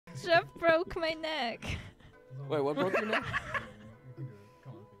Jeff broke my neck. Wait, what broke your neck?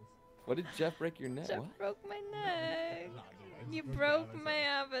 What did Jeff break your neck? Jeff What? broke my neck. You broke my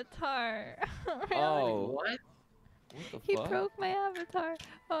avatar. Really? Oh. What? What the He fuck? broke my avatar.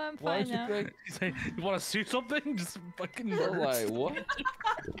 Oh, I'm Why fine did you now. break? You want to see something? Just fucking I'm work. like, what?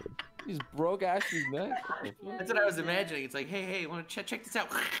 You just broke Ashley's neck? That's what I was imagining. It's like, hey, want to check this out?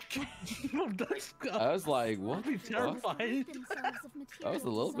 I was like, what the fuck? Terrified. I was a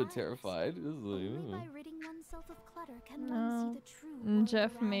little bit terrified. It was like, Only by ridding oneself of clutter can one see the true And world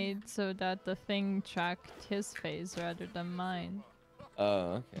Jeff around made so that the thing tracked his face rather than mine.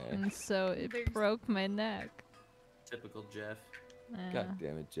 oh, okay. And so it broke my neck. Typical Jeff. Yeah. God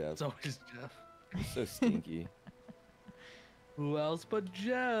damn it, Jeff. It's always Jeff. You're so stinky. Who else but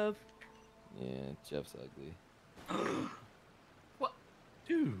Jeff? Yeah, Jeff's ugly. What?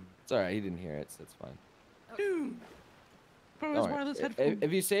 Dude. It's alright, he didn't hear it, so it's fine. Dude. Bro, Don't his worry. wireless If, headphone.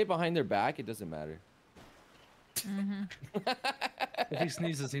 if you say it behind their back, it doesn't matter. If he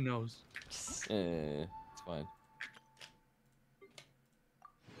sneezes, he knows. Yeah, it's fine.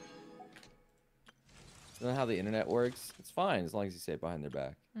 You know how the internet works? It's fine as long as you say it behind their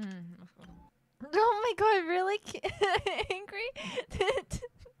back. Oh my god, really angry? Did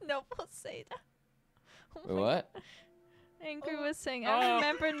Noble say that? Oh Wait, my what? God. Angry was saying, I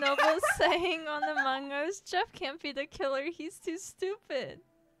remember Noble saying on Among Us, Jeff can't be the killer, he's too stupid.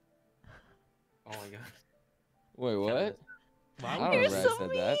 Oh my god. Wait, what? I don't You're remember I so said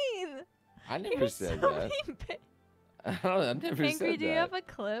mean! that. I never You're said so that. mean, babe. I never Angry, said do you that. have a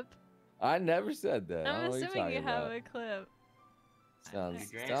clip? I never said that. I don't I'm know what you're assuming you talking have about. a clip.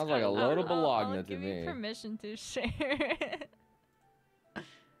 Sounds Your like a load of Bologna I'll to give you me. permission to share it.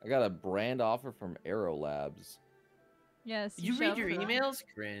 I got a brand offer from Aero Labs. Yes, You read your shall. emails?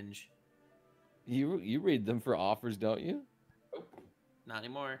 Cringe. You read them for offers, don't you? Not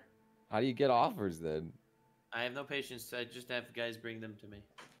anymore. How do you get offers then? I have no patience. I just have guys bring them to me.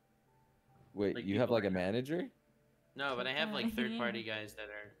 Wait, Like you have people like a right now. manager? No, but I have like outta here. third-party guys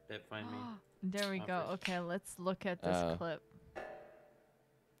that find me. There we go. Offers. Okay, let's look at this clip.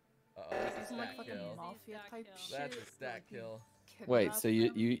 Uh-oh, that's a Isn't like stat fucking kill. mafia type shit. That's a stat kill. Kidnap Wait, so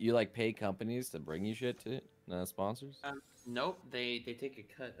them? you like pay companies to bring you shit to sponsors? Nope, they take a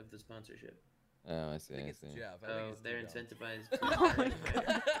cut of the sponsorship. Oh, I see. I see. So they're incentivized. Oh my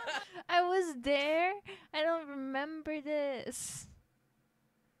god. I was there. I don't remember this.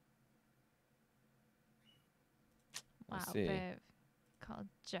 I Wow, see. babe. Called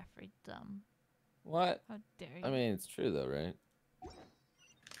Jeffrey dumb. What? How dare you? I mean, it's true though, right?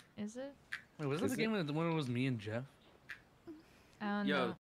 Is it? Wait, was that Is the game when it was me and Jeff? I don't Yo, know.